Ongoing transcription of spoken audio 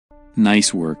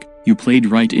Nice work, you played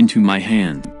right into my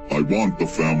hand. I want the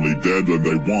family dead and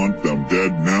I want them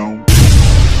dead now.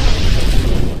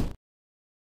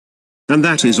 And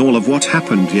that is all of what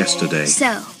happened yesterday.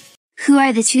 So, who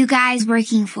are the two guys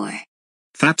working for?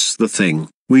 That's the thing,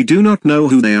 we do not know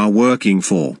who they are working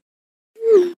for.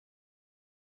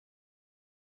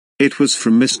 It was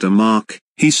from Mr. Mark,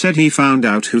 he said he found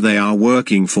out who they are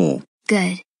working for.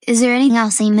 Good. Is there anything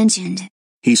else he mentioned?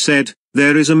 He said,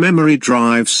 there is a memory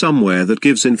drive somewhere that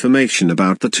gives information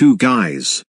about the two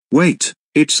guys. Wait,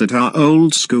 it's at our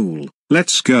old school,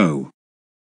 let's go.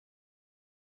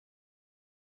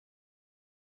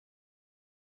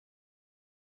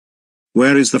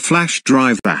 Where is the flash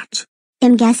drive at?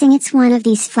 I'm guessing it's one of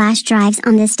these flash drives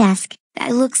on this desk.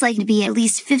 That looks like to be at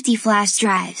least 50 flash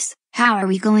drives. How are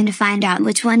we going to find out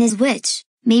which one is which?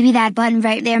 Maybe that button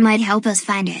right there might help us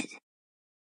find it.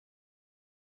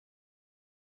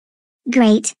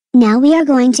 Great, now we are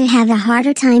going to have a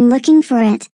harder time looking for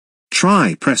it.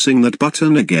 Try pressing that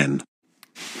button again.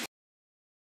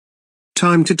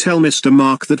 Time to tell Mr.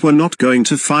 Mark that we're not going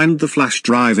to find the flash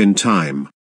drive in time.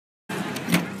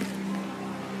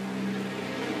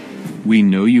 We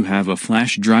know you have a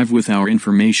flash drive with our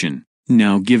information.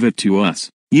 Now give it to us.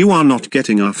 You are not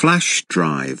getting our flash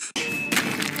drive.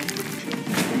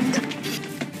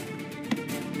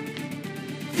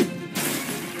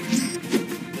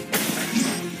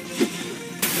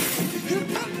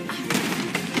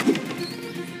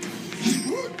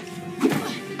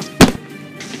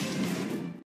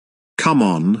 Come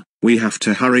on, we have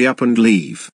to hurry up and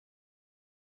leave.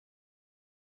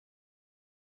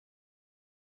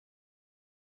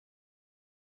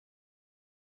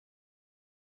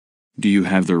 Do you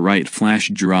have the right flash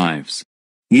drives?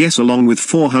 Yes, along with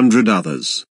 400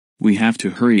 others. We have to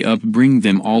hurry up, bring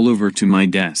them all over to my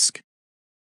desk.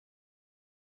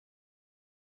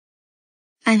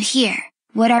 I'm here.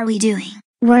 What are we doing?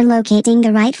 We're locating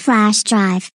the right flash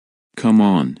drive. Come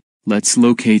on, let's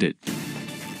locate it.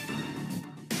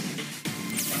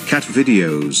 Cat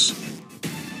videos.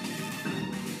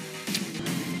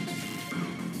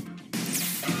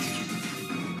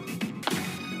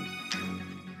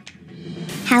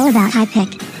 How about I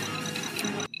pick?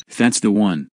 That's the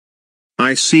one.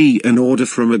 I see an order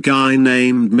from a guy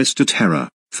named Mr. Terror.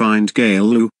 Find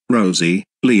Caillou, Rosie,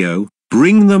 Leo,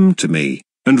 bring them to me,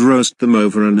 and roast them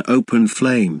over an open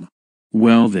flame.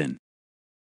 Well then.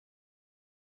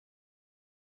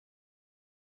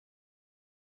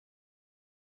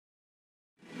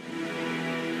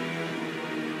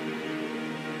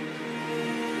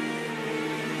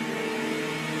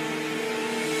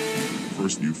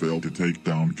 First you failed to take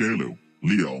down Caillou,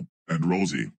 Leo, and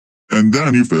Rosie. And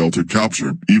then you failed to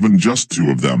capture even just two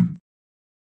of them.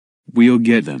 We'll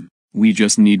get them. We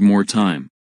just need more time.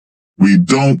 We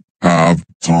don't have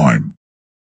time.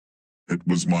 It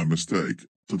was my mistake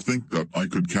to think that I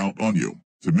could count on you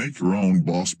to make your own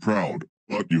boss proud,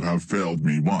 but you have failed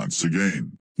me once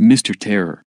again. Mr.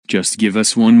 Terror, just give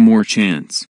us one more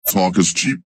chance. Talk is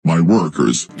cheap, my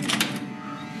workers.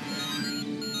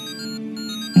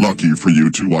 Lucky for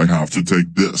you two, I have to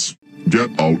take this.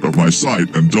 Get out of my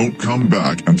sight and don't come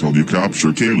back until you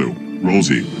capture Caillou,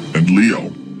 Rosie, and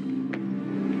Leo.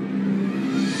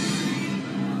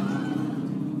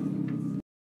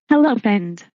 Hello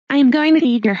friend. I am going to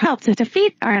need your help to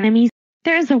defeat our enemies.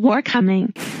 There is a war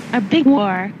coming. A big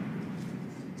war.